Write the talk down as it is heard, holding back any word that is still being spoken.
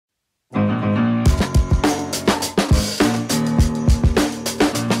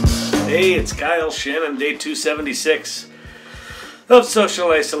Hey, it's Kyle, Shannon, day 276 of social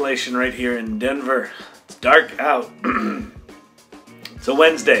isolation right here in Denver. It's dark out. It's a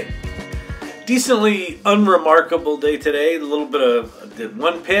Wednesday. Decently unremarkable day today. A little bit of, did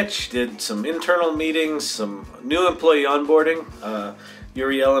one pitch, did some internal meetings, some new employee onboarding.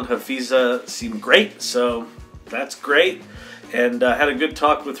 Uriel and Hafiza seemed great, so that's great. And had a good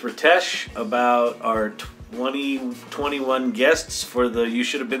talk with Ritesh about our 2021 guests for the You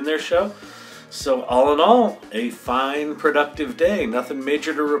Should Have Been There show. So all in all, a fine, productive day. Nothing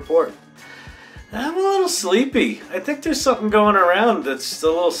major to report. I'm a little sleepy. I think there's something going around that's a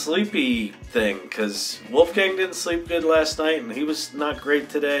little sleepy thing, because Wolfgang didn't sleep good last night, and he was not great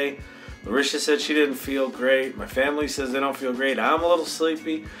today. Larisha said she didn't feel great. My family says they don't feel great. I'm a little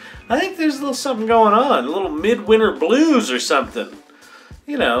sleepy. I think there's a little something going on, a little midwinter blues or something.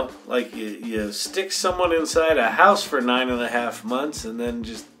 You know, like you stick someone inside a house for 9.5 months and then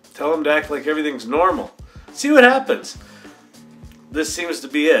just tell them to act like everything's normal. See what happens. This seems to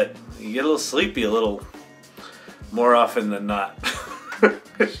be it. You get a little sleepy a little more often than not.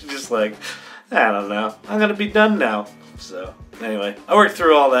 It's just like, I don't know. I'm going to be done now. So, anyway, I worked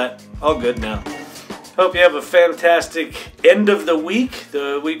through all that. All good now. Hope you have a fantastic end of the week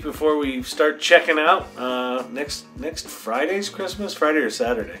before we start checking out. Next Friday's Christmas? Friday or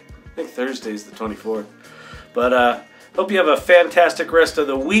Saturday? I think Thursday's the 24th. But hope you have a fantastic rest of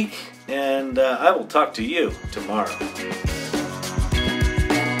the week, and I will talk to you tomorrow.